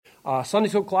Sunday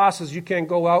school classes, you can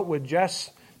go out with Jess,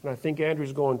 and I think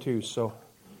Andrew's going too, so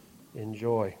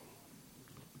enjoy.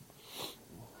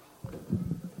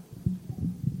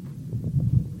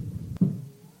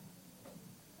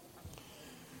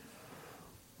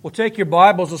 We'll take your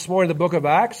Bibles this morning to the book of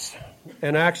Acts,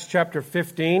 in Acts chapter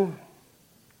 15.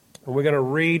 And we're going to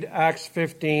read Acts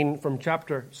 15 from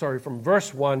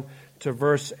verse 1 to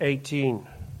verse 18.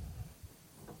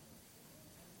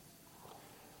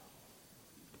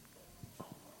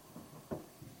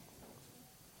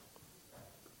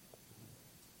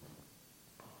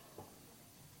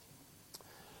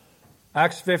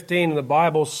 Acts 15, the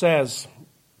Bible says,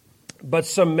 but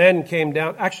some men came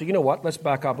down. Actually, you know what? Let's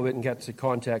back up a bit and get to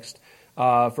context.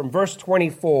 From verse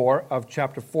 24 of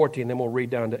chapter 14, then we'll read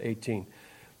down to 18.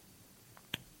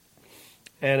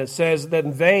 And it says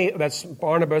that that's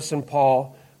Barnabas and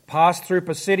Paul, passed through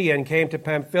Pisidia and came to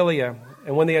Pamphylia.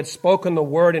 And when they had spoken the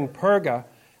word in Perga,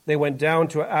 they went down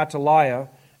to Attalia.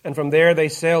 And from there they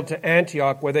sailed to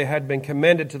Antioch, where they had been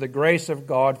commended to the grace of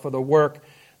God for the work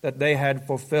that they had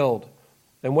fulfilled.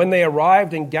 And when they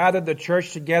arrived and gathered the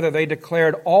church together, they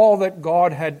declared all that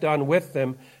God had done with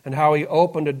them and how he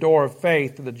opened a door of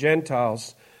faith to the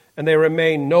Gentiles. And they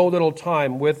remained no little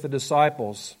time with the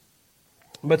disciples.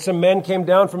 But some men came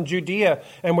down from Judea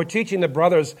and were teaching the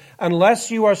brothers,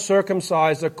 unless you are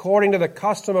circumcised according to the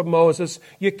custom of Moses,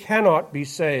 you cannot be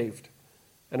saved.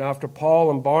 And after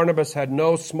Paul and Barnabas had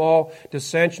no small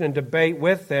dissension and debate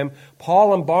with them,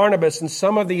 Paul and Barnabas and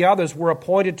some of the others were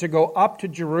appointed to go up to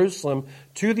Jerusalem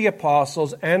to the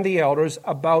apostles and the elders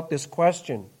about this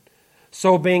question.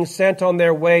 So being sent on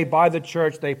their way by the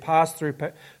church, they passed through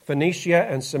Phoenicia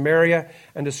and Samaria,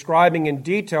 and describing in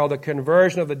detail the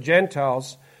conversion of the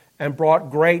Gentiles, and brought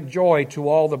great joy to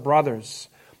all the brothers.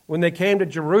 When they came to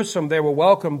Jerusalem, they were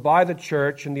welcomed by the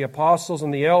church and the apostles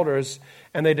and the elders,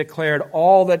 and they declared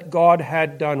all that God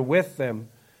had done with them.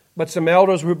 But some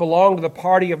elders who belonged to the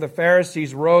party of the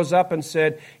Pharisees rose up and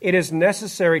said, it is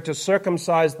necessary to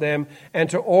circumcise them and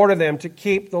to order them to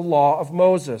keep the law of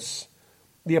Moses.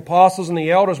 The apostles and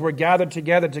the elders were gathered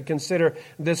together to consider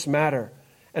this matter.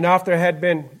 And after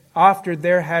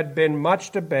there had been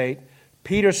much debate,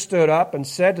 Peter stood up and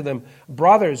said to them,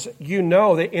 brothers, you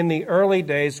know that in the early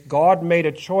days God made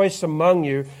a choice among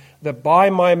you that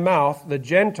by my mouth the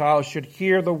Gentiles should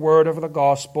hear the word of the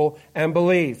gospel and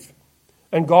believe.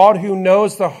 And God, who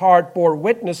knows the heart, bore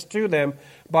witness to them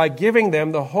by giving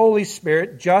them the Holy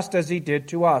Spirit just as he did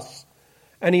to us.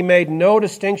 And he made no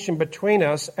distinction between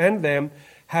us and them,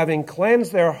 having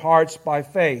cleansed their hearts by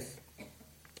faith.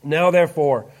 Now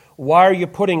therefore, why are you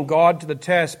putting God to the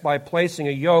test by placing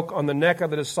a yoke on the neck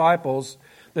of the disciples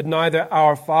that neither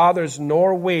our fathers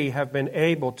nor we have been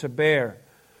able to bear?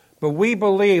 But we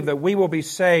believe that we will be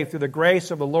saved through the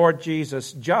grace of the Lord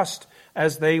Jesus, just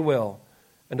as they will.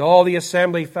 And all the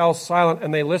assembly fell silent,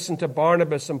 and they listened to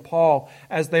Barnabas and Paul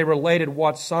as they related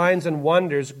what signs and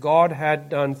wonders God had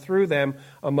done through them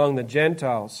among the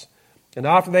Gentiles. And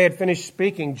after they had finished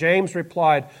speaking, James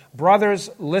replied,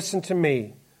 brothers, listen to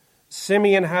me.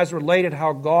 Simeon has related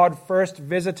how God first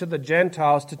visited the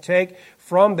Gentiles to take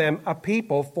from them a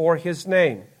people for his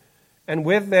name. And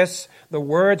with this, the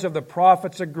words of the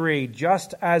prophets agree,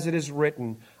 just as it is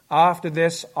written, after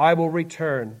this I will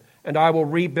return, and I will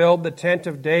rebuild the tent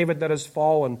of David that has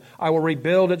fallen. I will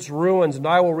rebuild its ruins, and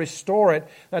I will restore it,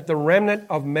 that the remnant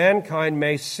of mankind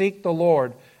may seek the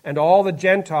Lord, and all the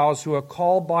Gentiles who are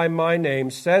called by my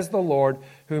name, says the Lord,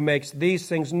 who makes these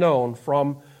things known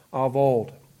from of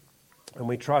old. And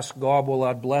we trust God will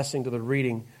add blessing to the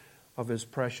reading of his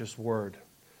precious word.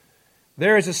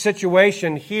 There is a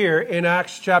situation here in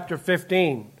Acts chapter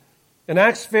 15. And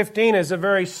Acts 15 is a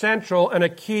very central and a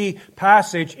key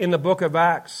passage in the book of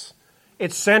Acts.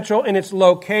 It's central in its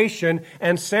location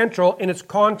and central in its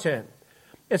content.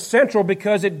 It's central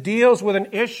because it deals with an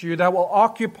issue that will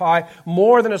occupy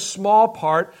more than a small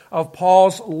part of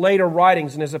Paul's later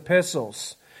writings in his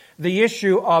epistles. The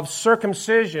issue of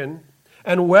circumcision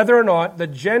and whether or not the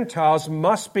Gentiles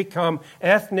must become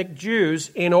ethnic Jews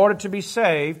in order to be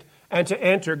saved and to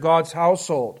enter God's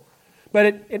household.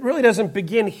 But it really doesn't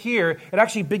begin here. It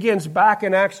actually begins back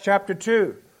in Acts chapter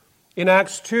 2. In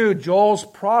Acts 2, Joel's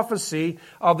prophecy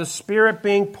of the Spirit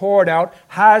being poured out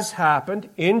has happened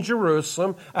in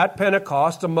Jerusalem at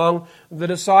Pentecost among the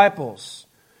disciples.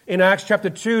 In Acts chapter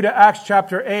 2 to Acts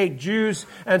chapter 8, Jews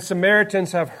and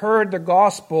Samaritans have heard the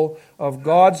gospel of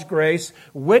God's grace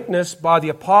witnessed by the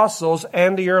apostles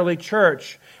and the early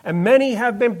church. And many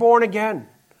have been born again.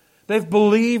 They've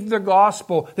believed the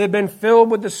gospel. They've been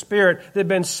filled with the Spirit. They've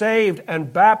been saved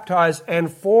and baptized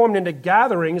and formed into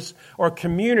gatherings or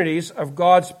communities of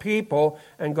God's people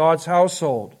and God's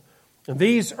household.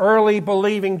 These early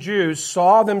believing Jews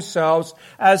saw themselves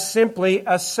as simply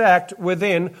a sect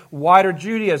within wider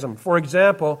Judaism. For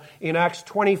example, in Acts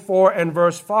 24 and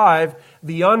verse 5,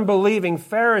 the unbelieving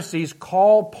Pharisees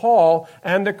call Paul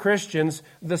and the Christians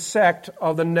the sect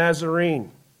of the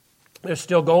Nazarene. They're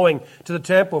still going to the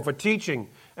temple for teaching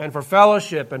and for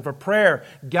fellowship and for prayer,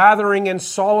 gathering in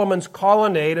Solomon's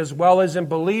colonnade as well as in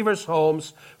believers'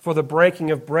 homes for the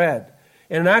breaking of bread.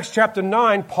 In Acts chapter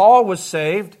 9, Paul was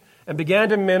saved and began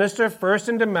to minister first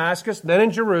in Damascus, then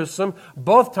in Jerusalem,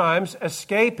 both times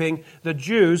escaping the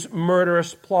Jews'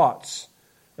 murderous plots.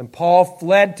 And Paul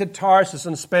fled to Tarsus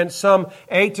and spent some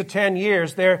 8 to 10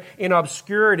 years there in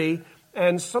obscurity.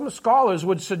 And some scholars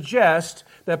would suggest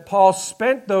that Paul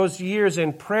spent those years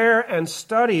in prayer and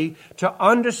study to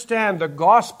understand the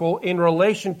gospel in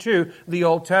relation to the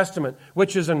Old Testament,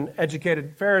 which is an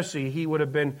educated Pharisee. He would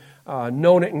have been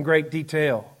known it in great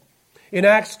detail. In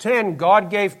Acts 10, God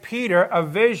gave Peter a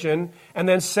vision and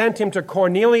then sent him to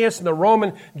Cornelius and the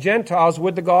Roman Gentiles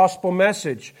with the gospel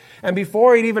message. And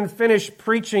before he'd even finished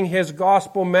preaching his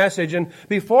gospel message, and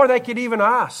before they could even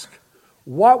ask,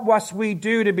 what must we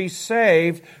do to be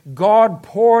saved? God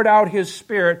poured out His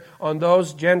Spirit on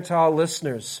those Gentile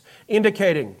listeners,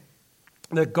 indicating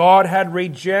that God had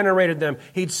regenerated them.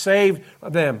 He'd saved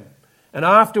them. And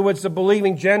afterwards, the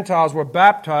believing Gentiles were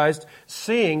baptized,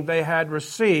 seeing they had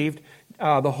received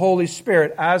the Holy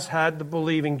Spirit, as had the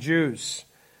believing Jews.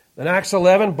 In Acts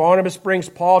 11, Barnabas brings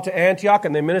Paul to Antioch,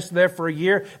 and they minister there for a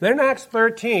year. Then in Acts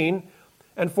 13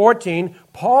 and 14,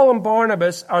 Paul and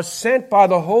Barnabas are sent by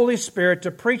the Holy Spirit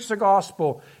to preach the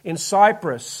gospel in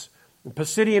Cyprus, in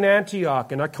Pisidian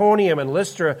Antioch, in Iconium, and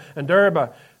Lystra, and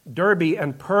Derbe,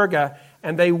 and Perga,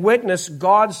 and they witness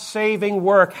God's saving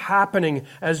work happening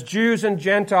as Jews and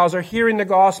Gentiles are hearing the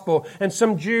gospel, and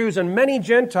some Jews and many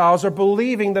Gentiles are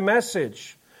believing the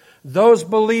message. Those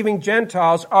believing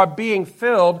Gentiles are being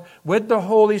filled with the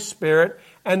Holy Spirit,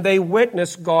 and they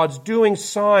witness God's doing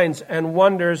signs and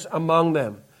wonders among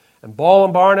them. And Paul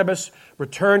and Barnabas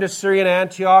returned to Syrian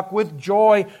Antioch with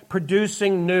joy,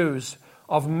 producing news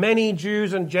of many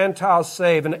Jews and Gentiles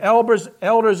saved, and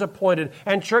elders appointed,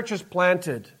 and churches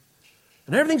planted.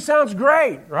 And everything sounds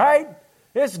great, right?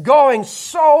 It's going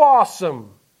so awesome.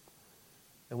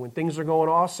 And when things are going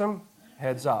awesome,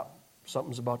 heads up.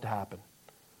 Something's about to happen.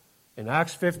 In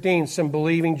Acts 15, some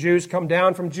believing Jews come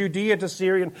down from Judea to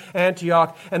Syrian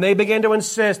Antioch, and they begin to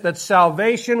insist that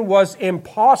salvation was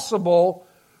impossible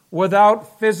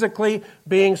without physically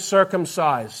being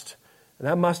circumcised. And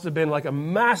that must have been like a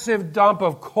massive dump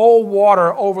of cold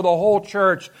water over the whole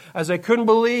church as they couldn't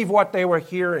believe what they were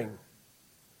hearing.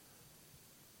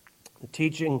 The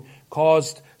teaching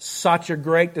caused such a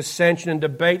great dissension and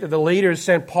debate that the leaders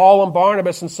sent Paul and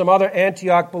Barnabas and some other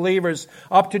Antioch believers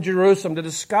up to Jerusalem to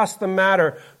discuss the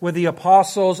matter with the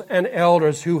apostles and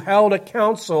elders, who held a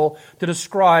council to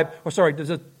decide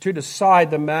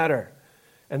the matter.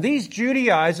 And these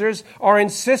Judaizers are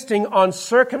insisting on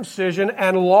circumcision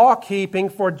and law-keeping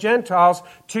for Gentiles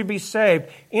to be saved.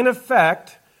 In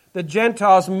effect, the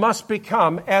Gentiles must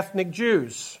become ethnic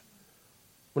Jews.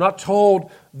 We're not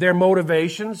told their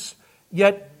motivations,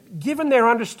 yet given their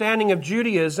understanding of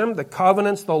Judaism, the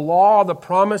covenants, the law, the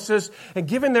promises, and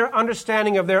given their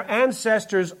understanding of their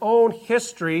ancestors' own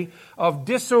history of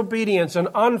disobedience and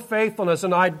unfaithfulness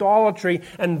and idolatry,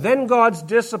 and then God's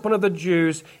discipline of the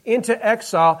Jews into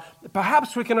exile,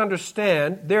 perhaps we can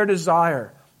understand their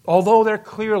desire, although they're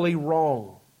clearly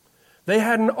wrong. They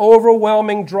had an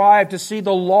overwhelming drive to see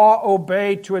the law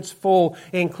obeyed to its full,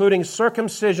 including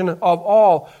circumcision of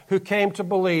all who came to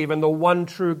believe in the one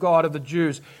true God of the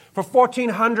Jews. For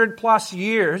 1,400 plus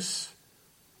years,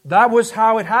 that was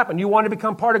how it happened. You want to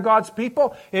become part of God's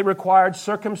people? It required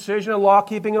circumcision and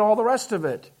law-keeping and all the rest of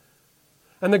it.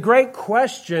 And the great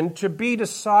question to be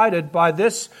decided by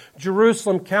this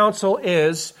Jerusalem council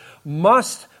is,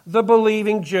 must the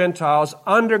believing Gentiles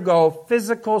undergo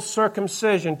physical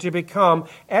circumcision to become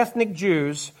ethnic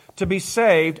Jews, to be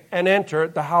saved and enter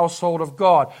the household of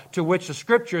God? To which the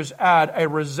Scriptures add a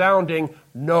resounding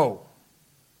no.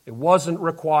 It wasn't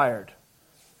required.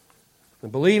 The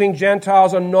believing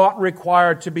Gentiles are not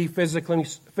required to be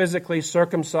physically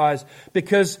circumcised,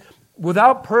 because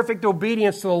without perfect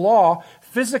obedience to the law,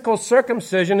 physical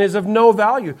circumcision is of no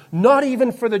value, not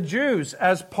even for the Jews,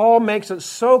 as Paul makes it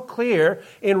so clear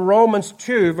in Romans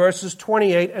 2, verses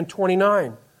 28 and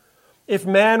 29. If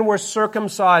man were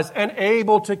circumcised and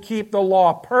able to keep the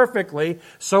law perfectly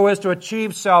so as to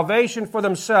achieve salvation for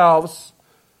themselves,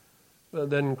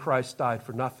 then Christ died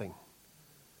for nothing.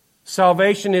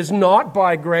 Salvation is not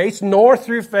by grace, nor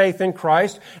through faith in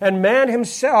Christ, and man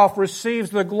himself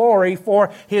receives the glory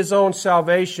for his own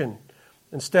salvation.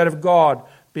 instead of God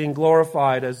being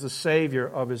glorified as the Savior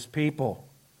of His people.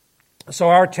 So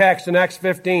our text in Acts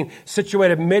 15,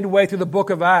 situated midway through the book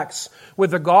of Acts,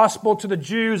 with the gospel to the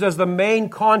Jews as the main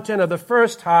content of the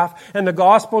first half, and the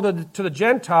gospel to the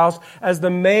Gentiles as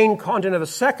the main content of the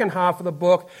second half of the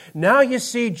book. Now you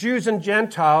see Jews and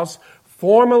Gentiles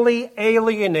formerly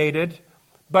alienated,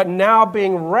 but now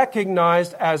being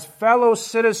recognized as fellow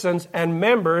citizens and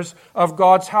members of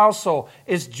God's household,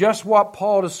 is just what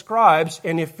Paul describes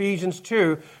in Ephesians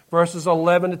 2, verses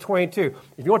 11 to 22.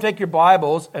 If you want to take your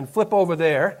Bibles and flip over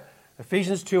there,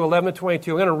 Ephesians 2, 11 to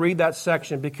 22, I'm going to read that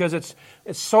section because it's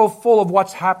so full of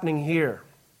what's happening here.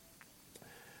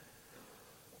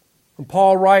 And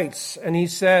Paul writes, and he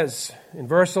says in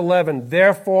verse 11,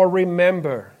 "Therefore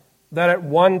remember that at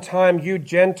one time you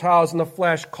Gentiles in the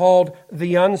flesh, called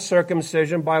the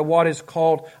uncircumcision by what is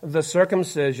called the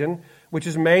circumcision, which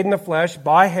is made in the flesh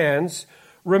by hands,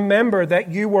 remember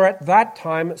that you were at that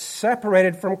time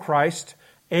separated from Christ,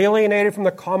 alienated from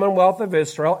the commonwealth of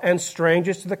Israel, and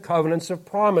strangers to the covenants of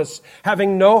promise,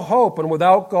 having no hope and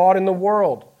without God in the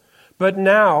world. But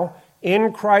now,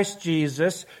 in Christ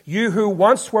Jesus, you who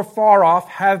once were far off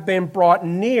have been brought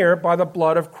near by the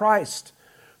blood of Christ.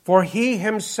 For He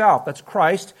Himself," that's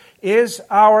Christ, "is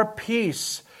our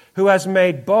peace, who has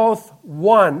made both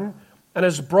one and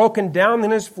has broken down in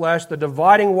His flesh the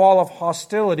dividing wall of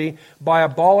hostility by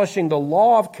abolishing the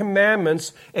law of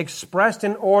commandments expressed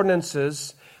in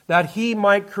ordinances, that He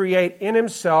might create in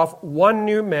Himself one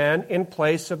new man in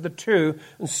place of the two,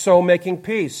 and so making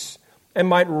peace, and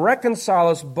might reconcile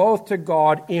us both to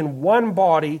God in one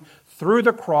body through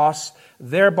the cross,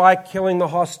 thereby killing the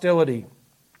hostility."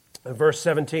 Verse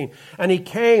 17, "And He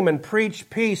came and preached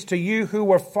peace to you who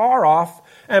were far off,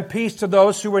 and peace to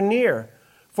those who were near.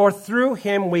 For through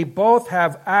Him we both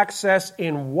have access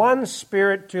in one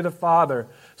Spirit to the Father.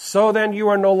 So then you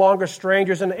are no longer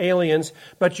strangers and aliens,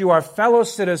 but you are fellow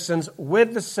citizens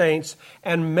with the saints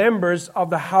and members of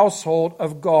the household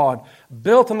of God,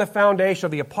 built on the foundation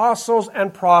of the apostles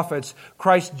and prophets,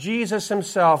 Christ Jesus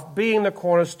Himself being the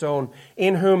cornerstone,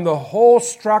 in whom the whole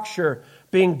structure,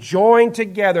 being joined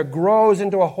together, grows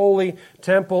into a holy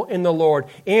temple in the Lord.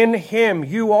 In Him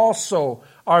you also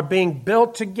are being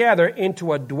built together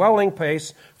into a dwelling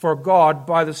place for God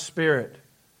by the Spirit."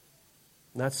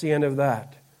 And that's the end of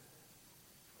that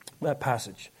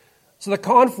passage. So the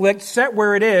conflict, set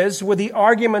where it is, with the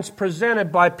arguments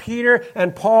presented by Peter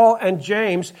and Paul and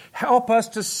James, help us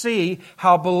to see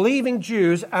how believing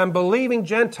Jews and believing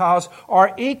Gentiles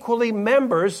are equally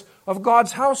members of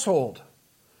God's household.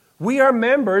 We are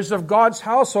members of God's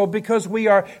household because we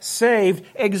are saved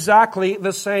exactly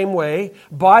the same way,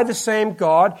 by the same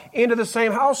God, into the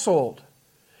same household.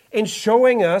 In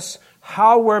showing us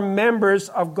how we're members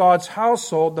of God's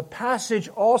household, the passage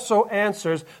also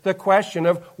answers the question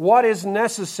of what is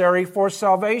necessary for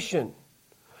salvation.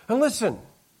 And listen,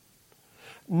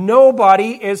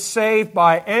 nobody is saved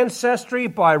by ancestry,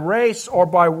 by race, or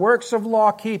by works of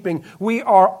law keeping. We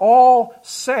are all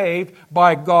saved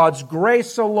by God's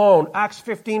grace alone. Acts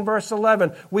 15 verse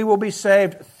 11, we will be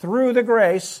saved through the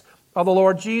grace of the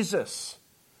Lord Jesus.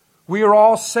 We are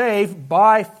all saved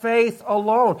by faith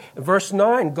alone. Verse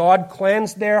 9, God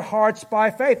cleansed their hearts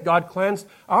by faith. God cleansed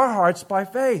our hearts by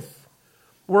faith.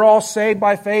 We're all saved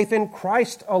by faith in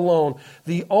Christ alone.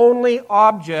 The only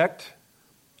object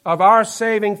of our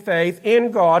saving faith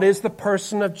in God is the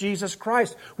person of Jesus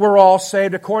Christ. We're all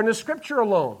saved according to Scripture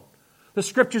alone. The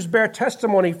Scriptures bear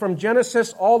testimony from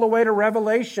Genesis all the way to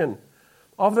Revelation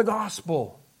of the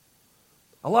gospel.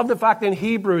 I love the fact that in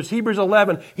Hebrews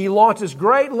 11, he launches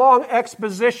great long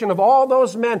exposition of all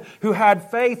those men who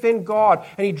had faith in God.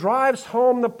 And he drives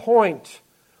home the point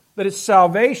that his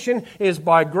salvation is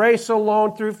by grace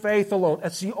alone, through faith alone.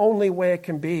 That's the only way it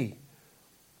can be.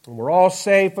 And we're all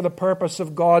saved for the purpose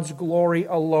of God's glory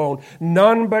alone.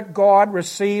 None but God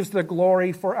receives the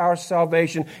glory for our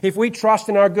salvation. If we trust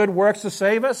in our good works to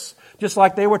save us, just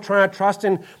like they were trying to trust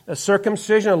in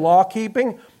circumcision and law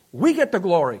keeping, we get the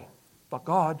glory. But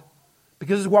God,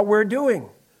 because it's what we're doing.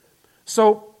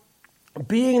 So,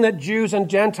 being that Jews and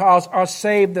Gentiles are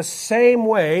saved the same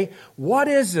way, what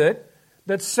is it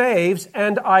that saves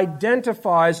and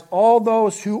identifies all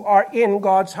those who are in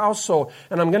God's household?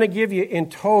 And I'm going to give you in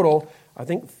total, I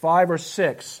think 5 or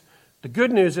 6. The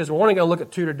good news is we're only going to look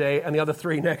at 2 today and the other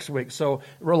 3 next week. So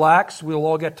relax, we'll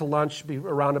all get to lunch, be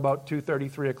around about 2:30,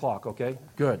 3 o'clock, okay?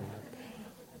 Good.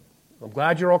 I'm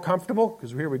glad you're all comfortable,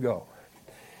 because here we go.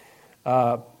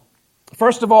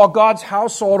 First of all, God's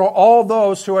household are all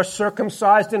those who are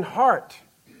circumcised in heart.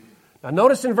 Now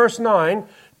notice in verse 9,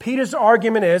 Peter's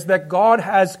argument is that God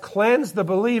has cleansed the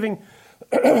believing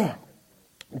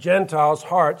Gentiles'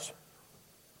 hearts.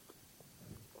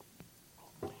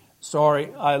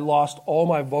 Sorry, I lost all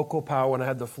my vocal power when I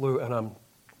had the flu, and I'm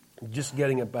just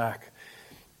getting it back.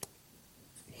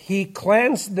 He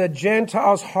cleansed the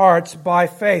Gentiles' hearts by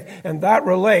faith, and that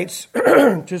relates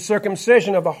to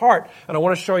circumcision of the heart. And I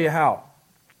want to show you how.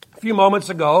 A few moments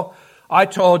ago, I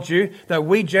told you that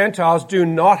we Gentiles do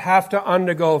not have to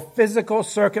undergo physical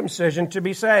circumcision to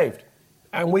be saved.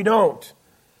 And we don't.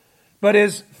 But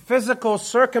is physical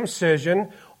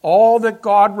circumcision all that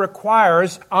God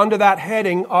requires under that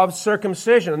heading of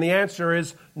circumcision? And the answer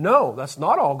is no, that's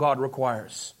not all God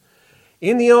requires.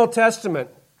 In the Old Testament,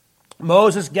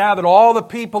 Moses gathered all the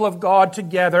people of God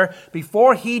together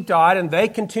before he died, and they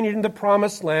continued in the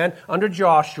promised land under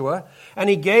Joshua, and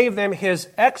he gave them his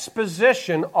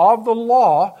exposition of the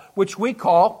law, which we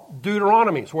call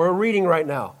Deuteronomy. So we're reading right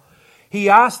now. He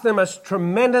asked them a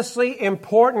tremendously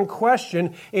important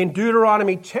question in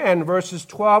Deuteronomy 10, verses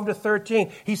 12 to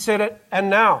 13. He said, "And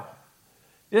now,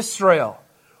 Israel,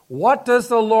 what does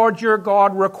the Lord your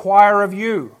God require of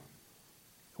you?"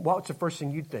 What's the first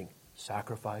thing you'd think?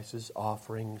 Sacrifices,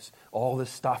 offerings, all this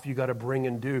stuff you got to bring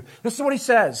and do. This is what he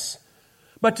says.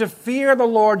 "But to fear the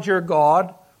Lord your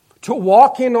God, to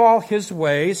walk in all his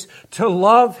ways, to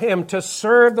love him, to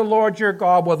serve the Lord your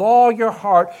God with all your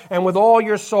heart and with all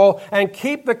your soul, and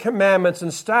keep the commandments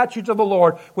and statutes of the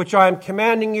Lord, which I am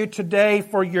commanding you today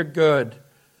for your good."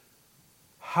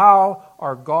 How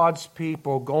are God's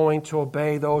people going to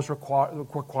obey those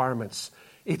requirements?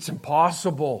 It's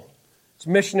impossible. It's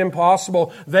mission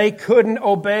impossible. They couldn't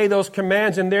obey those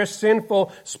commands in their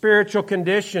sinful spiritual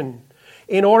condition.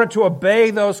 In order to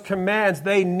obey those commands,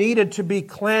 they needed to be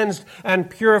cleansed and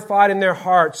purified in their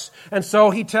hearts. And so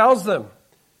he tells them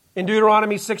in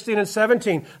Deuteronomy 16 and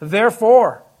 17,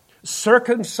 "Therefore,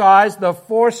 circumcise the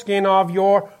foreskin of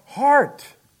your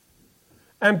heart,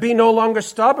 and be no longer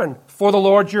stubborn. For the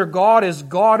Lord your God is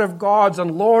God of gods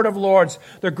and Lord of lords,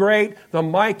 the great, the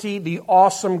mighty, the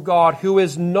awesome God, who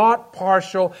is not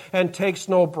partial and takes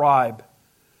no bribe."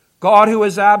 God, who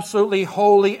is absolutely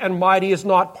holy and mighty, is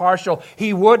not partial.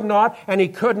 He would not and he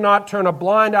could not turn a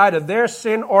blind eye to their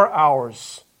sin or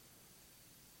ours.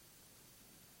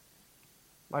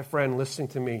 My friend, listening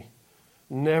to me,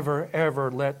 never ever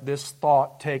let this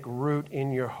thought take root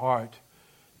in your heart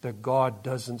that God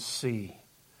doesn't see.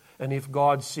 And if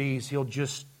God sees, he'll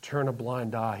just turn a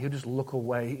blind eye. He'll just look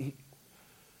away.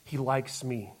 He likes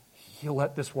me. He'll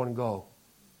let this one go.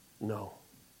 No,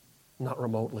 not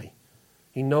remotely.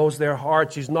 He knows their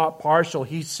hearts. He's not partial.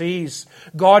 He sees.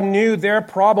 God knew their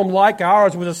problem, like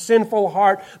ours, was a sinful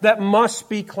heart that must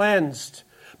be cleansed.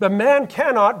 But man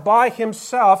cannot by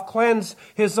himself cleanse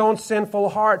his own sinful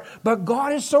heart. But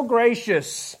God is so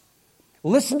gracious.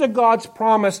 Listen to God's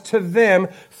promise to them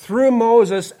through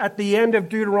Moses at the end of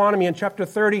Deuteronomy in chapter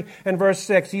 30 and verse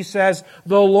 6. He says,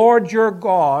 "The Lord your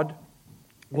God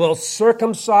will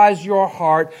circumcise your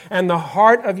heart and the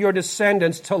heart of your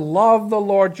descendants to love the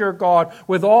Lord your God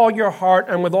with all your heart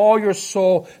and with all your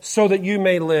soul, so that you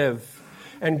may live."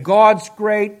 And God's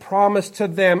great promise to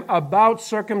them about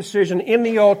circumcision in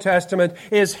the Old Testament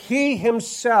is He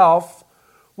Himself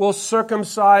will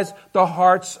circumcise the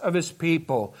hearts of His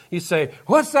people. You say,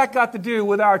 what's that got to do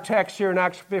with our text here in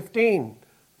Acts 15?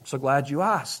 I'm so glad you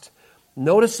asked.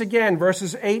 Notice again,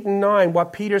 verses 8 and 9,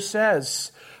 what Peter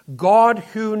says. "God,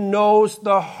 who knows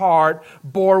the heart,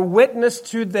 bore witness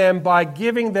to them by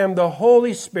giving them the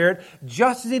Holy Spirit,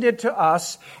 just as He did to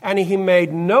us, and He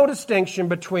made no distinction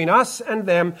between us and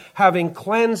them, having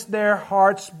cleansed their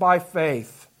hearts by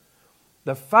faith."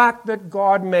 The fact that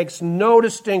God makes no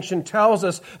distinction tells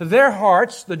us their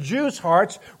hearts, the Jews'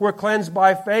 hearts, were cleansed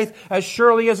by faith as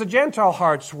surely as the Gentile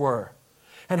hearts were.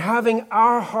 And having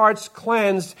our hearts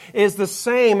cleansed is the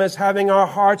same as having our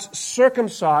hearts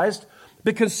circumcised,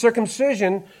 because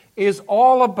circumcision is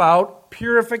all about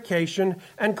purification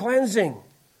and cleansing.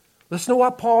 Listen to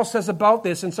what Paul says about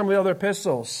this in some of the other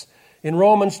epistles. In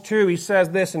Romans 2, he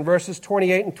says this in verses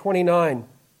 28 and 29.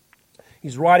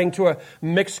 He's writing to a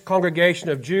mixed congregation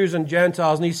of Jews and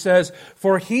Gentiles, and he says,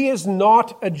 "For he is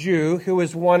not a Jew who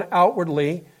is one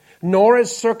outwardly, nor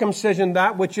is circumcision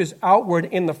that which is outward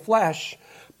in the flesh,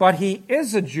 but he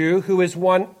is a Jew who is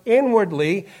one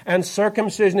inwardly, and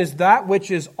circumcision is that which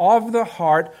is of the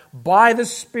heart by the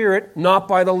Spirit, not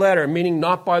by the letter," meaning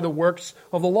not by the works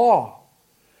of the law.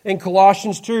 In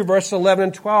Colossians 2, verse 11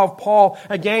 and 12, Paul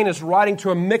again is writing to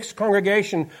a mixed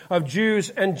congregation of Jews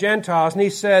and Gentiles, and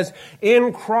he says,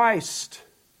 "In Christ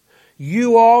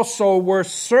you also were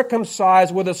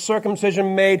circumcised with a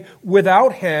circumcision made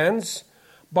without hands,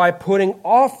 by putting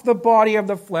off the body of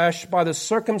the flesh by the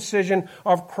circumcision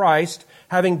of Christ,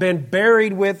 having been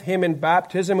buried with him in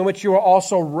baptism, in which you were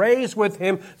also raised with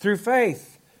him through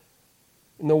faith.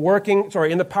 In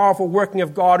the powerful working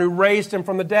of God who raised him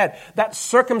from the dead. That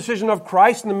circumcision of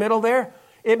Christ in the middle there,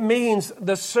 it means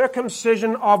the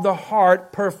circumcision of the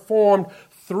heart performed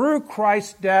through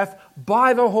Christ's death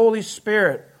by the Holy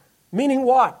Spirit. Meaning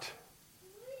what?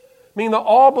 Meaning that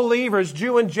all believers,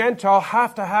 Jew and Gentile,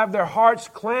 have to have their hearts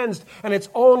cleansed, and it's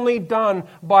only done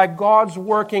by God's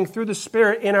working through the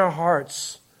Spirit in our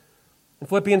hearts. In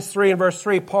Philippians 3 and verse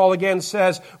 3, Paul again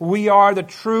says, we are the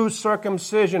true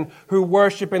circumcision who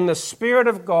worship in the Spirit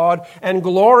of God and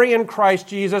glory in Christ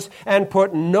Jesus and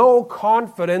put no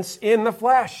confidence in the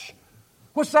flesh.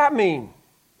 What's that mean?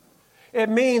 It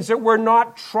means that we're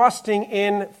not trusting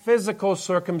in physical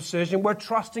circumcision. We're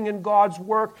trusting in God's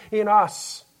work in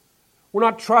us. We're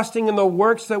not trusting in the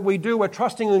works that we do. We're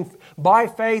trusting by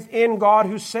faith in God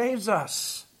who saves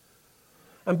us.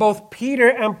 And both Peter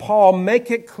and Paul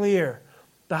make it clear.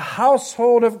 The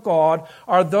household of God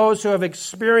are those who have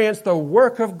experienced the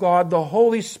work of God, the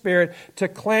Holy Spirit, to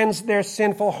cleanse their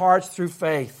sinful hearts through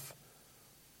faith.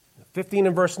 15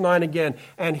 and verse 9 again.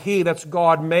 And he, that's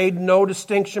God, made no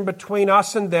distinction between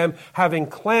us and them, having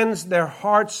cleansed their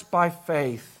hearts by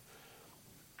faith.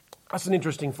 That's an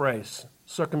interesting phrase,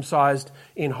 circumcised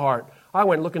in heart. I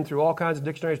went looking through all kinds of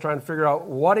dictionaries trying to figure out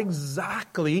what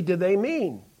exactly do they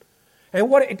mean. And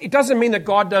it doesn't mean that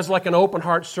God does like an open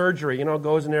heart surgery,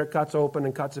 goes in there, cuts open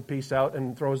and cuts a piece out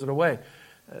and throws it away.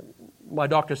 My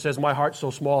doctor says my heart's so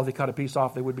small, if he cut a piece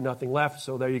off, there would be nothing left.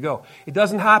 So there you go. It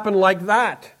doesn't happen like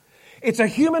that. It's a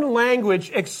human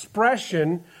language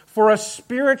expression for a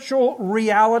spiritual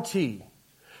reality.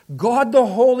 God the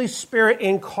Holy Spirit,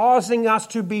 in causing us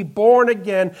to be born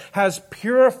again, has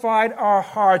purified our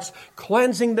hearts,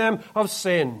 cleansing them of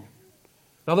sin.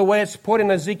 Another way it's put in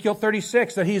Ezekiel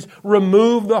 36, that he's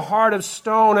removed the heart of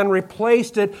stone and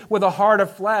replaced it with a heart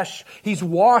of flesh. He's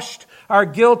washed our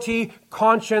guilty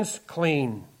conscience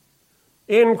clean.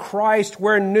 In Christ,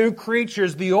 we're new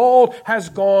creatures. The old has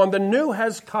gone, the new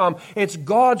has come. It's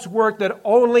God's work that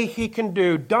only he can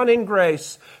do, done in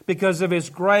grace, because of his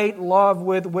great love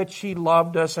with which he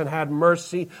loved us and had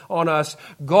mercy on us.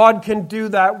 God can do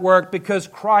that work because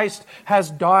Christ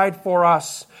has died for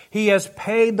us. He has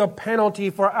paid the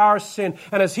penalty for our sin.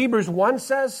 And as Hebrews 1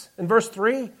 says in verse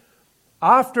 3,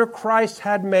 after Christ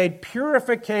had made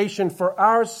purification for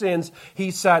our sins, he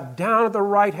sat down at the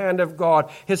right hand of God.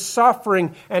 His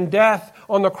suffering and death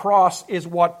on the cross is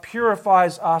what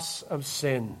purifies us of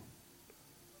sin.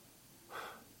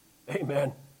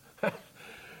 Amen.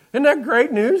 Isn't that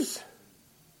great news?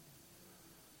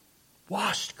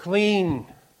 Washed clean.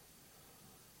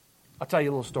 I'll tell you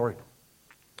a little story.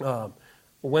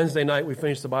 Wednesday night, we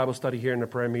finished the Bible study here in the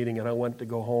prayer meeting, and I went to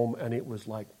go home, and it was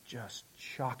like just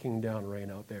chalking down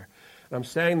rain out there. And I'm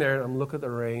standing there, and I'm looking at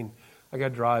the rain. I got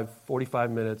to drive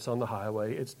 45 minutes on the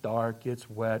highway. It's dark. It's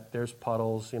wet. There's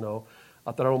puddles, Not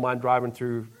that I don't mind driving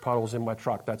through puddles in my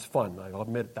truck. That's fun. I'll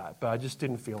admit that. But I just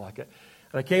didn't feel like it.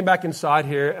 And I came back inside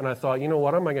here, and I thought,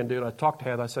 what am I going to do? And I talked to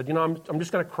Heather. I said, I'm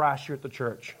just going to crash here at the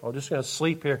church. I'm just going to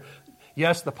sleep here.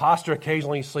 Yes, the pastor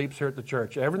occasionally sleeps here at the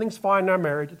church. Everything's fine in our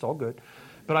marriage. It's all good.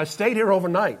 But I stayed here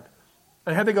overnight.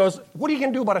 And Heather goes, what are you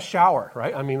going to do about a shower,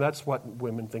 right? I mean, that's what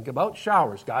women think about,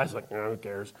 showers. Guys are like, who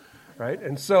cares, right?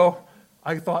 And so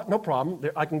I thought, no problem.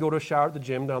 I can go to a shower at the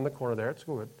gym down the corner there. It's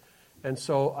good. And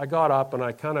so I got up, and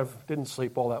I kind of didn't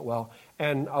sleep all that well.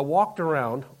 And I walked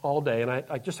around all day, and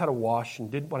I just had a wash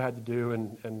and did what I had to do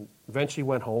and eventually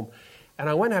went home. And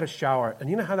I went and had a shower. And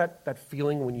you know how that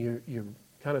feeling when you're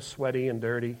kind of sweaty and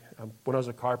dirty? When I was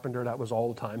a carpenter, that was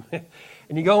all the time.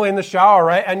 And you go in the shower,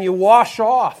 right, and you wash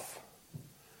off.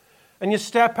 And you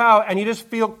step out, and you just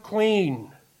feel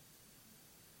clean.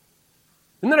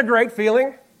 Isn't that a great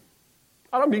feeling?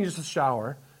 I don't mean just a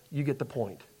shower. You get the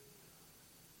point.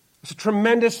 It's a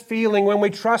tremendous feeling when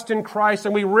we trust in Christ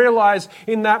and we realize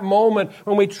in that moment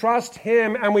when we trust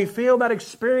him and we feel that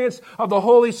experience of the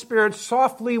Holy Spirit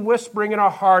softly whispering in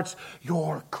our hearts,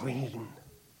 you're clean.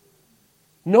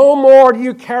 No more do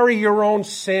you carry your own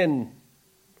sin.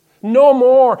 No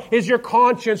more is your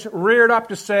conscience reared up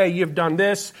to say, you've done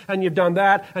this and you've done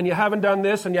that and you haven't done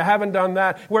this and you haven't done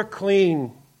that. We're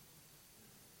clean.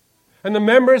 And the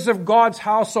members of God's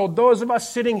household, those of us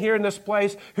sitting here in this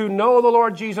place who know the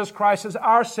Lord Jesus Christ as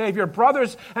our Savior,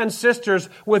 brothers and sisters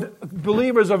with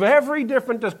believers of every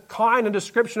different kind and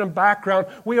description and background,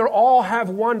 we all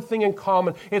have one thing in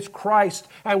common. It's Christ,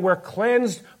 and we're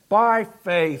cleansed by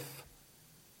faith.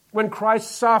 When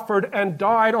Christ suffered and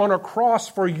died on a cross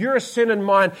for your sin and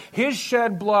mine, his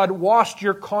shed blood washed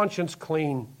your conscience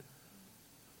clean.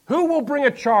 Who will bring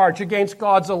a charge against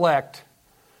God's elect?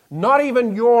 Not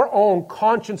even your own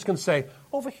conscience can say,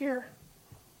 over here.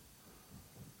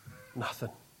 Nothing.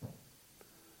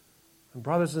 And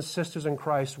brothers and sisters in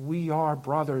Christ, we are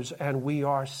brothers and we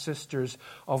are sisters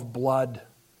of blood.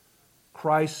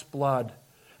 Christ's blood.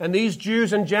 And these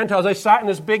Jews and Gentiles, they sat in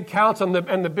this big council,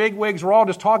 and the big wigs were all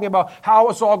just talking about how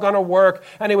it's all going to work.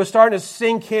 And it was starting to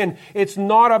sink in. It's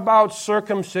not about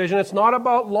circumcision. It's not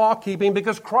about law keeping,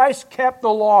 because Christ kept the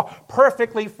law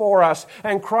perfectly for us.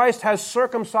 And Christ has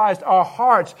circumcised our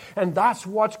hearts. And that's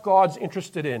what God's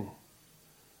interested in.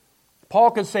 Paul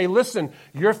could say, listen,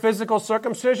 your physical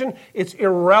circumcision, it's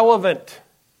irrelevant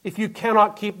if you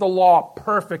cannot keep the law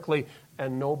perfectly.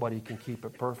 And nobody can keep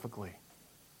it perfectly.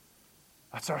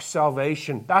 That's our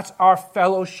salvation. That's our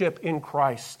fellowship in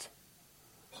Christ.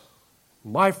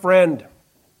 My friend,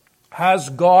 has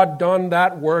God done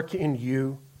that work in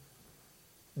you?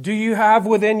 Do you have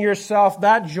within yourself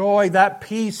that joy, that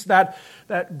peace, that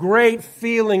great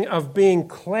feeling of being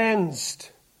cleansed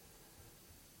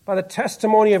by the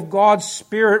testimony of God's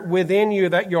Spirit within you,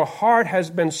 that your heart has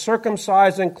been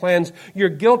circumcised and cleansed, your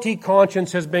guilty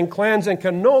conscience has been cleansed and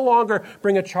can no longer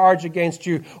bring a charge against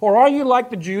you? Or are you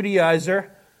like the Judaizer,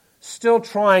 still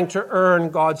trying to earn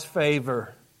God's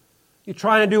favor? You're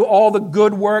trying to do all the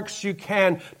good works you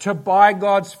can to buy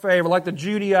God's favor, like the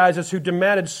Judaizers who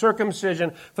demanded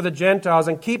circumcision for the Gentiles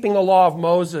and keeping the law of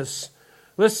Moses.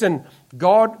 Listen,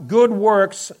 good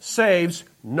works saves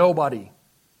nobody.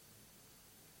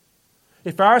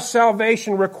 If our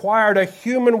salvation required a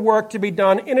human work to be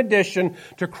done in addition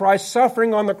to Christ's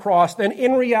suffering on the cross, then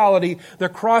in reality, the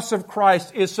cross of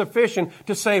Christ is sufficient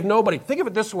to save nobody. Think of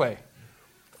it this way.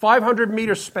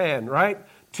 500-meter span, right?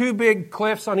 2 big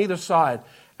cliffs on either side.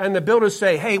 And the builders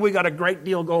say, hey, we got a great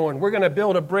deal going. We're going to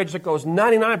build a bridge that goes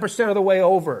 99% of the way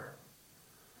over.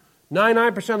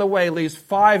 99% of the way leaves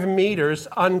 5 meters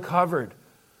uncovered,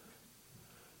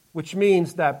 which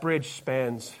means that bridge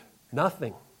spans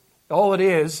nothing. All it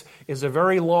is a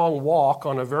very long walk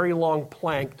on a very long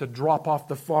plank to drop off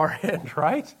the far end,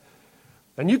 right?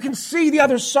 And you can see the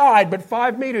other side, but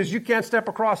 5 meters, you can't step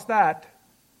across that.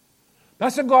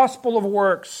 That's a gospel of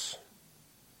works.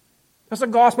 That's a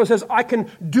gospel that says, I can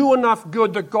do enough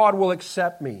good that God will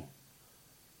accept me.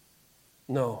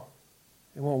 No,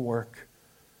 it won't work.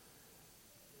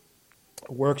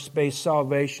 Works-based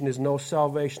salvation is no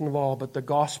salvation at all, but the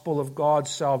gospel of God's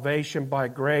salvation by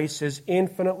grace is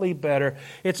infinitely better.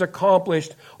 It's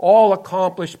all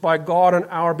accomplished by God on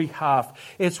our behalf.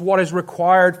 It's what is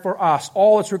required for us.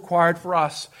 All that's required for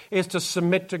us is to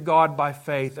submit to God by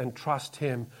faith and trust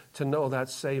Him to know that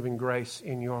saving grace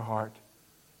in your heart.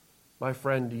 My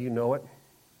friend, do you know it?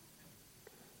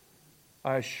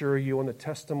 I assure you on the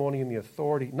testimony and the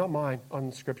authority, not mine,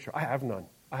 on the Scripture. I have none.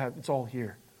 It's all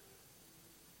here.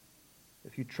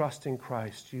 If you trust in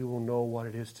Christ, you will know what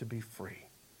it is to be free.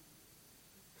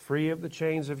 Free of the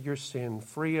chains of your sin,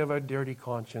 free of a dirty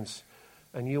conscience,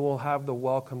 and you will have the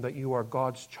welcome that you are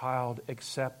God's child,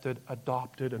 accepted,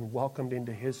 adopted, and welcomed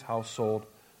into His household.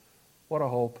 What a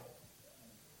hope.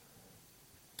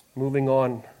 Moving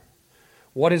on.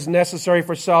 What is necessary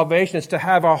for salvation is to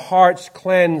have our hearts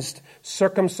cleansed,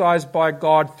 circumcised by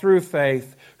God through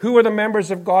faith. Who are the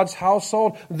members of God's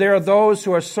household? They are those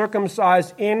who are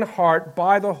circumcised in heart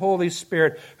by the Holy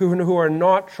Spirit, who are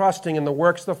not trusting in the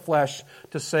works of the flesh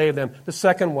to save them. The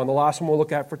second one, the last one we'll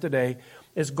look at for today,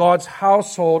 is God's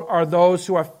household are those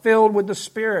who are filled with the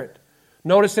Spirit.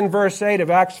 Notice in verse 8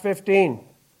 of Acts 15,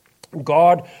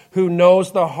 God, who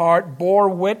knows the heart, bore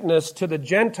witness to the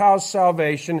Gentiles'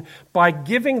 salvation by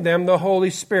giving them the Holy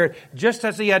Spirit, just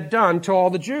as He had done to all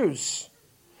the Jews.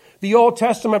 The Old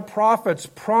Testament prophets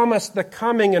promised the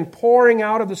coming and pouring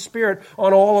out of the Spirit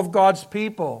on all of God's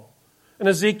people. In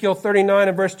Ezekiel 39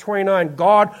 and verse 29,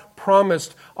 God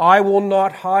promised, I will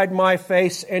not hide my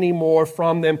face anymore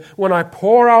from them when I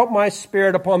pour out my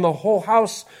Spirit upon the whole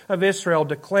house of Israel,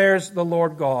 declares the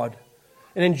Lord God.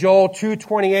 And in Joel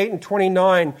 2:28 and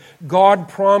 29, God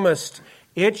promised,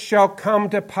 it shall come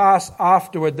to pass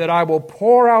afterward that I will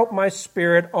pour out my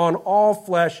Spirit on all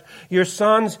flesh. Your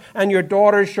sons and your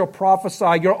daughters shall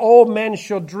prophesy. Your old men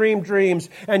shall dream dreams,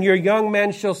 and your young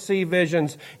men shall see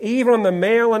visions. Even on the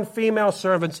male and female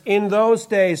servants, in those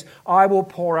days I will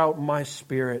pour out my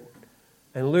Spirit.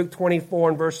 And Luke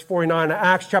 24 and verse 49,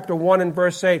 Acts chapter 1 and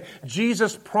verse 8,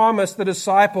 Jesus promised the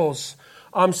disciples,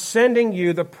 I'm sending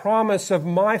you the promise of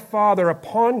my Father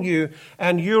upon you,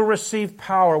 and you'll receive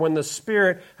power when the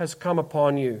Spirit has come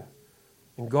upon you.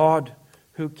 And God,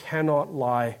 who cannot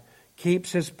lie,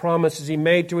 keeps His promises He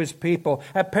made to His people.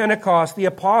 At Pentecost, the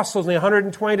apostles and the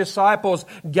 120 disciples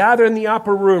gathered in the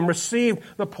upper room, received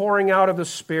the pouring out of the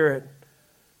Spirit.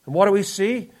 And what do we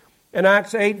see? In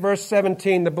Acts 8, verse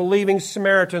 17, the believing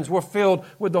Samaritans were filled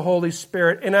with the Holy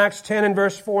Spirit. In Acts 10 and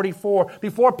verse 44,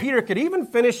 before Peter could even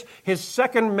finish his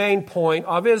second main point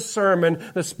of his sermon,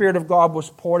 the Spirit of God was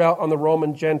poured out on the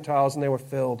Roman Gentiles and they were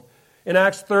filled. In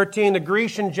Acts 13, the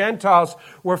Grecian Gentiles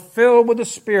were filled with the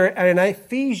Spirit. And in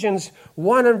Ephesians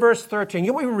 1 and verse 13,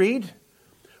 you know what we read?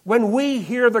 When we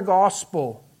hear the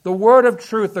gospel, the word of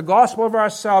truth, the gospel of our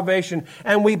salvation,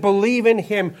 and we believe in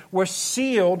Him, we're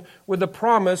sealed with the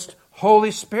promised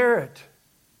Holy Spirit.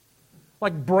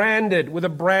 Like branded with a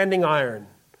branding iron.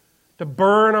 To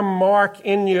burn a mark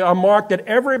in you, a mark that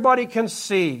everybody can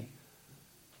see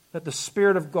that the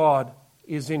Spirit of God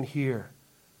is in here.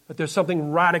 That there's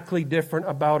something radically different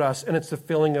about us, and it's the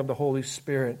filling of the Holy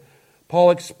Spirit.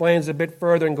 Paul explains a bit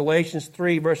further in Galatians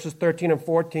 3, verses 13 and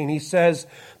 14. He says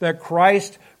that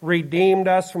Christ redeemed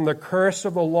us from the curse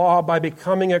of the law by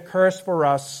becoming a curse for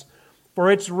us. For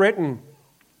it's written,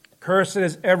 cursed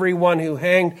is everyone who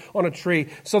hanged on a tree,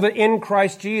 so that in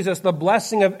Christ Jesus the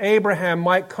blessing of Abraham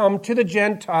might come to the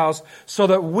Gentiles, so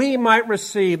that we might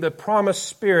receive the promised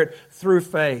Spirit through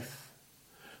faith.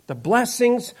 The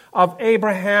blessings of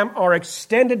Abraham are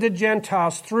extended to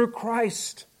Gentiles through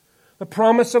Christ. The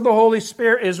promise of the Holy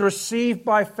Spirit is received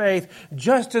by faith,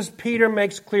 just as Peter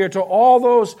makes clear to all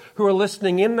those who are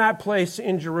listening in that place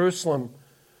in Jerusalem.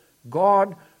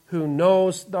 God, who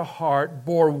knows the heart,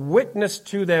 bore witness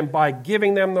to them by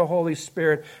giving them the Holy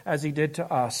Spirit as He did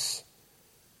to us.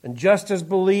 And just as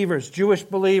believers, Jewish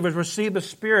believers, receive the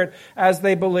Spirit as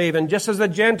they believe, and just as the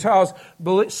Gentiles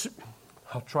believe,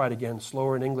 I'll try it again,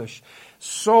 slower in English.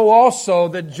 So also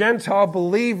the Gentile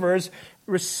believers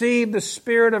received the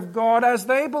Spirit of God as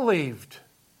they believed.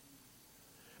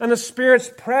 And the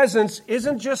Spirit's presence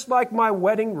isn't just like my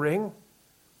wedding ring.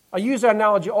 I use that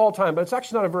analogy all the time, but it's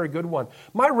actually not a very good one.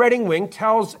 My wedding ring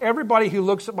tells everybody who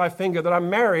looks at my finger that I'm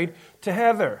married to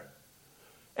Heather.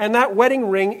 And that wedding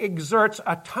ring exerts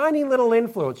a tiny little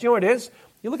influence. You know what it is?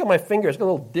 You look at my finger, it's got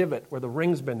a little divot where the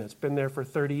ring's been. It's been there for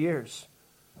 30 years.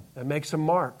 That makes a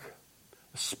mark.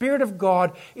 The Spirit of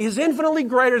God is infinitely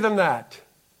greater than that.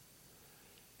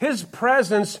 His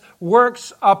presence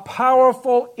works a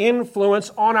powerful influence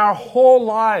on our whole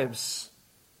lives.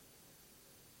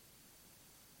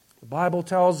 The Bible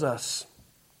tells us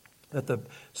that the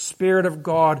Spirit of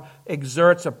God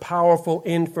exerts a powerful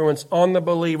influence on the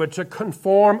believer to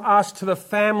conform us to the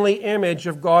family image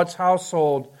of God's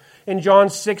household. In John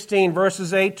 16,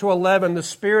 verses 8 to 11, the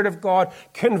Spirit of God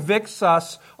convicts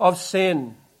us of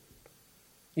sin.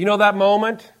 You know that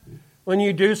moment when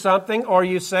you do something or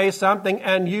you say something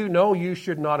and you know you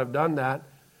should not have done that,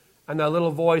 and that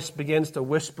little voice begins to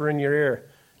whisper in your ear,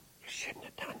 you shouldn't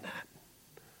have done that.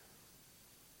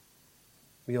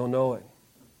 We all know it.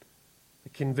 The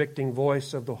convicting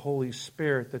voice of the Holy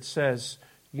Spirit that says,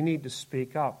 you need to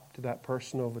speak up to that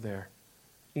person over there.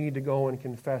 You need to go and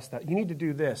confess that. You need to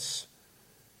do this.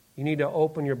 You need to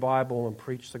open your Bible and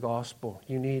preach the gospel.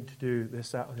 You need to do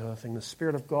this, that, and the other thing. The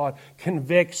Spirit of God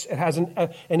convicts. It has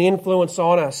an influence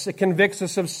on us. It convicts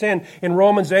us of sin. In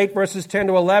Romans 8, verses 10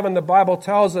 to 11, the Bible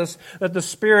tells us that the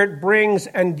Spirit brings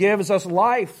and gives us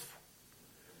life.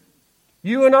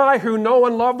 You and I, who know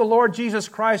and love the Lord Jesus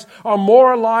Christ, are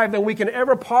more alive than we can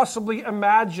ever possibly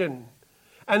imagine.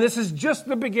 And this is just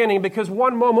the beginning, because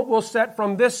one moment we'll set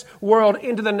from this world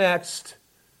into the next,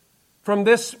 from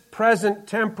this present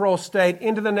temporal state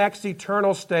into the next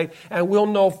eternal state, and we'll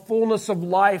know fullness of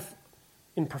life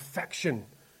in perfection.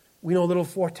 We know a little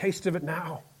foretaste of it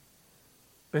now,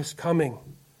 but it's coming.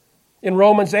 In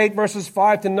Romans 8, verses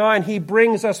 5 to 9, He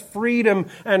brings us freedom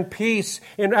and peace.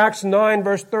 In Acts 9,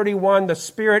 verse 31, the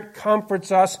Spirit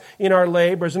comforts us in our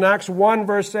labors. In Acts 1,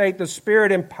 verse 8, the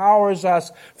Spirit empowers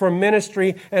us for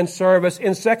ministry and service.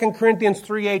 In 2 Corinthians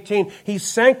 3:18, He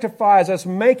sanctifies us,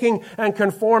 making and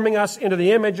conforming us into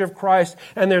the image of Christ.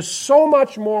 And there's so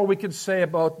much more we could say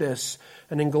about this.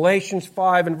 And in Galatians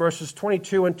 5, and verses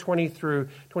 22 and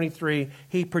 23,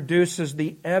 He produces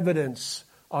the evidence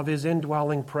of His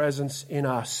indwelling presence in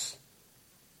us.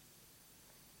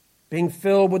 Being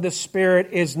filled with the Spirit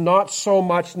is not so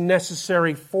much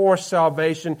necessary for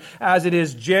salvation as it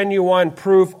is genuine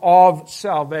proof of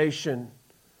salvation.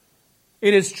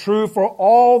 It is true for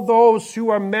all those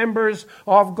who are members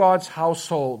of God's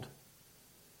household.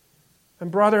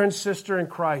 And brother and sister in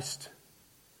Christ,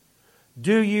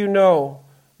 do you know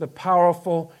the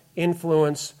powerful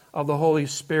influence of the Holy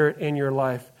Spirit in your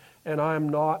life? And I am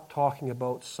not talking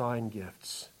about sign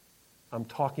gifts. I'm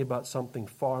talking about something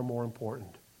far more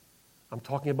important. I'm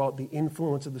talking about the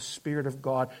influence of the Spirit of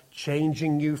God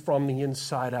changing you from the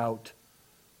inside out.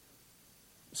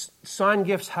 Sign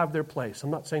gifts have their place. I'm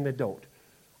not saying they don't.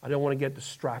 I don't want to get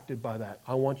distracted by that.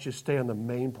 I want you to stay on the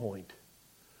main point.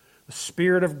 The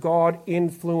Spirit of God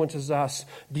influences us.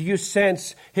 Do you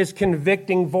sense His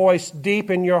convicting voice deep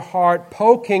in your heart,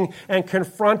 poking and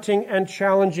confronting and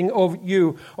challenging over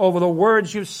you, over the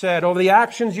words you've said, over the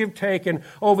actions you've taken,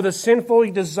 over the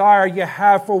sinful desire you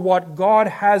have for what God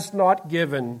has not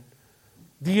given?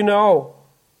 Do you know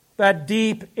that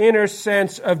deep inner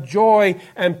sense of joy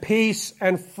and peace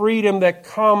and freedom that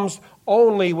comes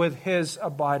only with His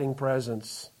abiding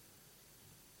presence?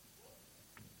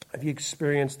 Have you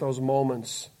experienced those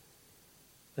moments?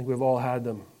 I think we've all had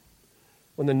them.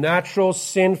 When the natural,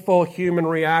 sinful human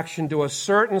reaction to a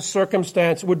certain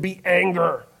circumstance would be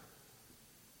anger.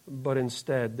 But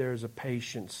instead, there's a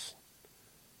patience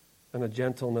and a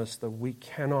gentleness that we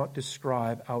cannot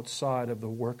describe outside of the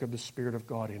work of the Spirit of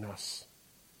God in us.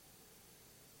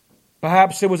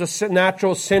 Perhaps it was a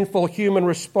natural, sinful human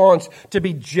response to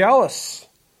be jealous.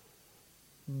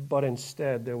 But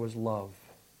instead, there was love.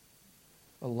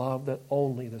 A love that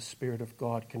only the Spirit of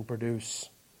God can produce.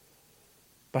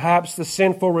 Perhaps the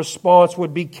sinful response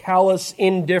would be callous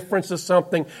indifference to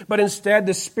something, but instead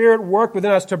the Spirit worked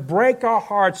within us to break our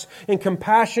hearts in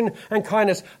compassion and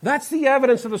kindness. That's the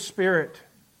evidence of the Spirit.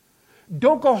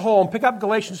 Don't go home, pick up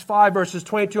Galatians 5 verses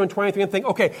 22 and 23 and think,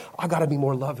 okay, I got to be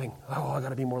more loving. Oh, I got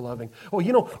to be more loving. I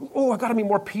got to be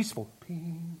more peaceful. Peace.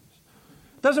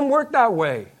 It doesn't work that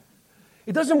way.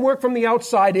 It doesn't work from the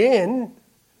outside in.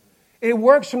 It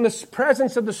works from the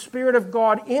presence of the Spirit of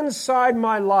God inside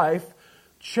my life,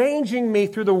 changing me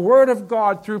through the Word of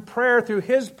God, through prayer, through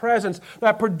His presence,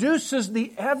 that produces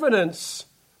the evidence,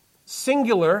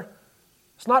 singular.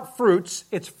 It's not fruits,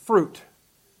 it's fruit.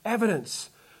 Evidence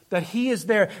that He is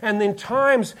there. And in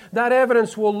times, that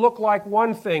evidence will look like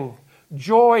one thing.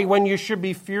 Joy when you should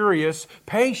be furious.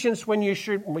 Patience when you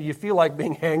feel like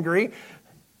being angry.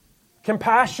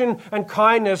 Compassion and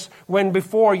kindness when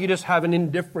before you just have an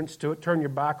indifference to it, turn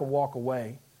your back and walk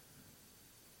away.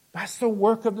 That's the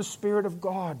work of the Spirit of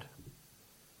God.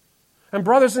 And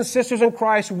brothers and sisters in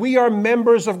Christ, we are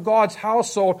members of God's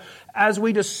household as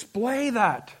we display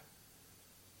that,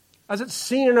 as it's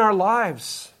seen in our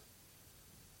lives.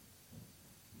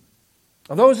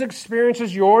 Are those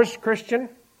experiences yours, Christian?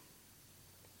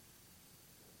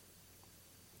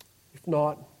 If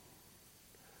not,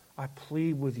 I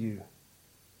plead with you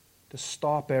to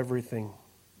stop everything,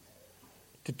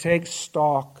 to take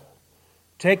stock.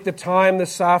 Take the time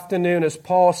this afternoon, as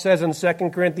Paul says in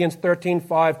 2 Corinthians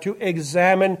 13:5, to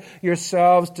examine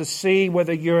yourselves to see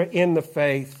whether you're in the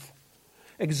faith.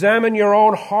 Examine your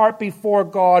own heart before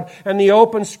God and the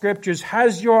open Scriptures.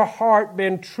 Has your heart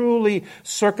been truly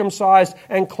circumcised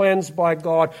and cleansed by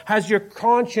God? Has your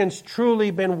conscience truly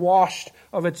been washed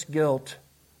of its guilt?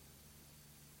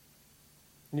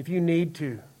 And if you need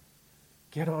to,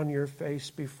 get on your face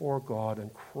before God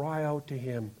and cry out to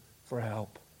Him for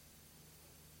help.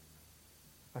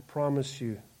 I promise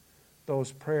you,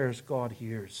 those prayers God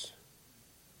hears.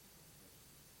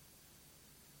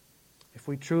 If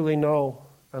we truly know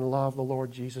and love the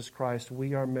Lord Jesus Christ,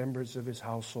 we are members of His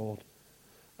household,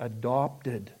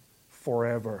 adopted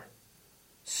forever,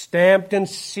 stamped and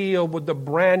sealed with the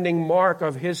branding mark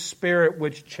of His Spirit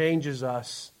which changes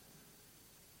us.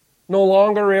 No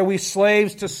longer are we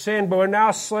slaves to sin, but we're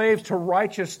now slaves to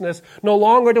righteousness. No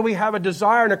longer do we have a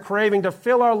desire and a craving to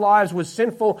fill our lives with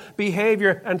sinful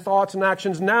behavior and thoughts and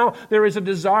actions. Now there is a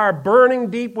desire burning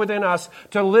deep within us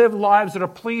to live lives that are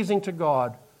pleasing to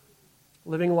God,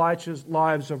 living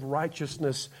lives of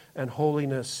righteousness and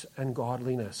holiness and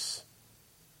godliness.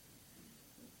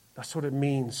 That's what it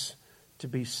means to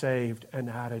be saved and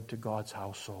added to God's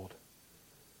household.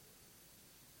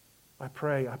 I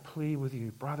pray, I plead with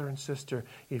you, brother and sister,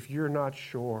 if you're not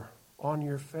sure, on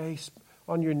your face,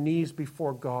 on your knees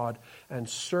before God, and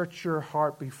search your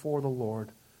heart before the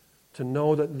Lord to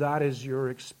know that that is your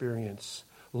experience.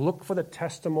 Look for the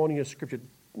testimony of Scripture,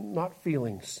 not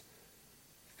feelings.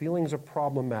 Feelings are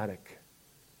problematic.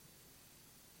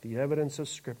 The evidence of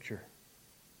Scripture.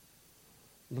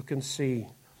 Look and see.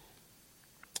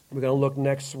 We're going to look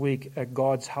next week at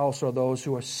God's house, or those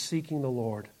who are seeking the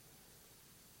Lord.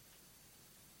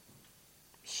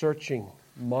 Searching,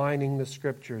 mining the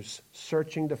Scriptures,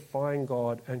 searching to find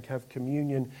God and have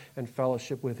communion and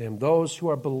fellowship with Him. Those who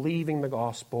are believing the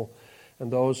gospel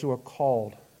and those who are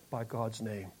called by God's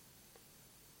name.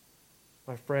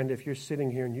 My friend, if you're sitting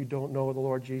here and you don't know the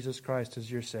Lord Jesus Christ as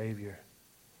your Savior,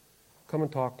 come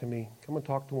and talk to me. Come and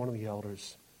talk to one of the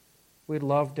elders. We'd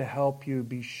love to help you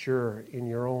be sure in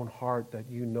your own heart that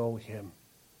you know Him.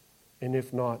 And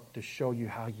if not, to show you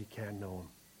how you can know Him.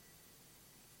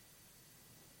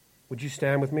 Would you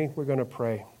stand with me? We're going to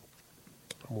pray.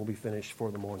 And we'll be finished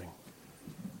for the morning.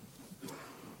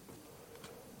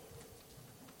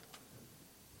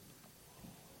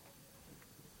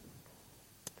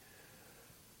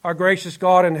 Our gracious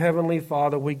God and Heavenly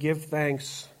Father, we give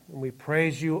thanks and we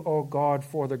praise you, O God,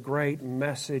 for the great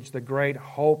message, the great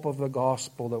hope of the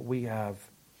gospel that we have.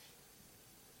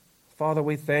 Father,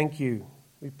 we thank you.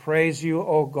 We praise you,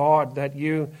 O God, that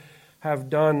you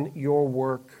have done your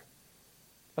work,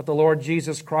 that the Lord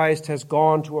Jesus Christ has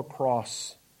gone to a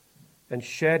cross and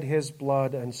shed his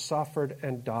blood and suffered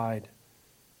and died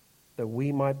that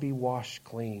we might be washed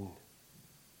clean,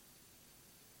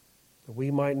 that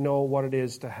we might know what it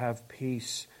is to have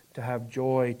peace, to have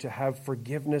joy, to have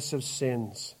forgiveness of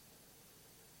sins.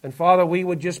 And Father, we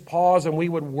would just pause and we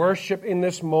would worship in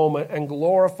this moment and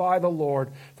glorify the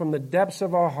Lord from the depths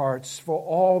of our hearts for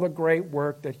all the great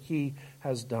work that he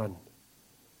has done.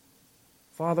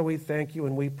 Father, we thank you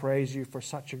and we praise you for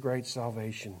such a great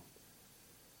salvation.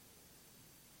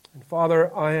 And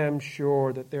Father, I am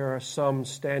sure that there are some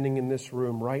standing in this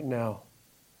room right now,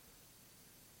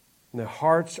 and their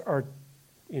hearts are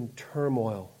in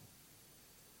turmoil,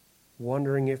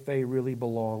 wondering if they really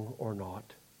belong or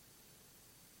not.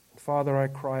 Father, I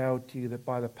cry out to you that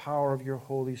by the power of your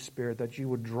Holy Spirit, that you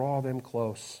would draw them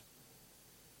close.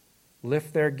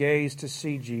 Lift their gaze to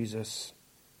see Jesus.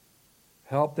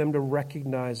 Help them to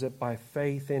recognize that by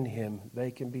faith in him, they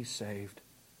can be saved.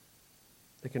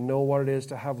 They can know what it is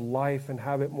to have life and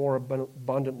have it more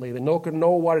abundantly. They can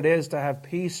know what it is to have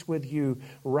peace with you,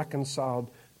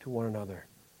 reconciled to one another,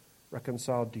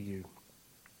 reconciled to you.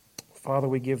 Father,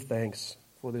 we give thanks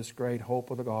for this great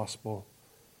hope of the gospel.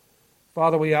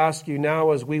 Father, we ask you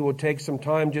now, as we will take some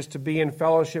time just to be in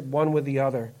fellowship one with the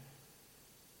other,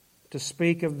 to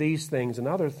speak of these things and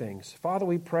other things. Father,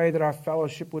 we pray that our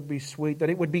fellowship would be sweet, that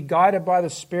it would be guided by the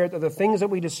Spirit, that the things that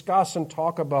we discuss and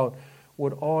talk about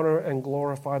would honor and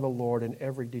glorify the Lord in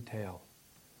every detail.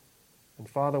 And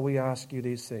Father, we ask you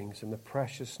these things in the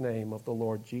precious name of the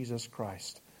Lord Jesus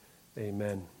Christ.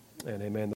 Amen and amen.